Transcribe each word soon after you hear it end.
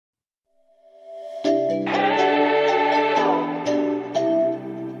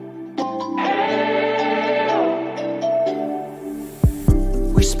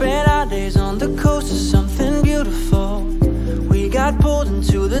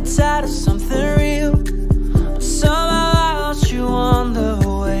the tide of something real, but somehow I lost you on the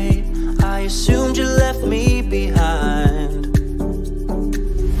way. I assumed you left me behind.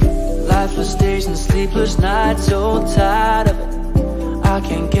 Lifeless days and sleepless nights, so tired of it. I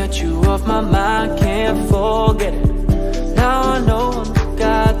can't get you off my mind, can't forget it. Now I know what I've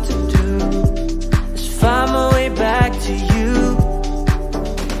got to do is find my way back to you.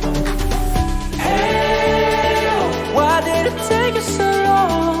 Hey, why did it take us so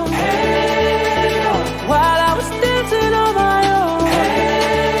long? Hey, while I was dancing on my own.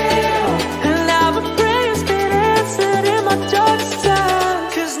 Hey, and now my prayers been answered in my darkest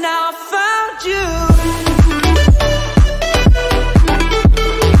time, 'cause now I found you.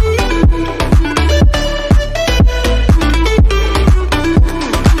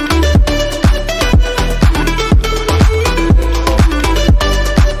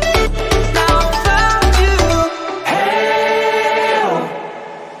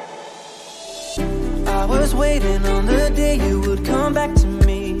 Waiting on the day you would come back to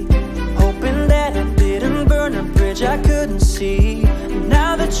me, hoping that I didn't burn a bridge I couldn't see.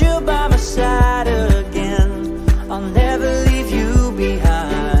 Now that you're by my side again,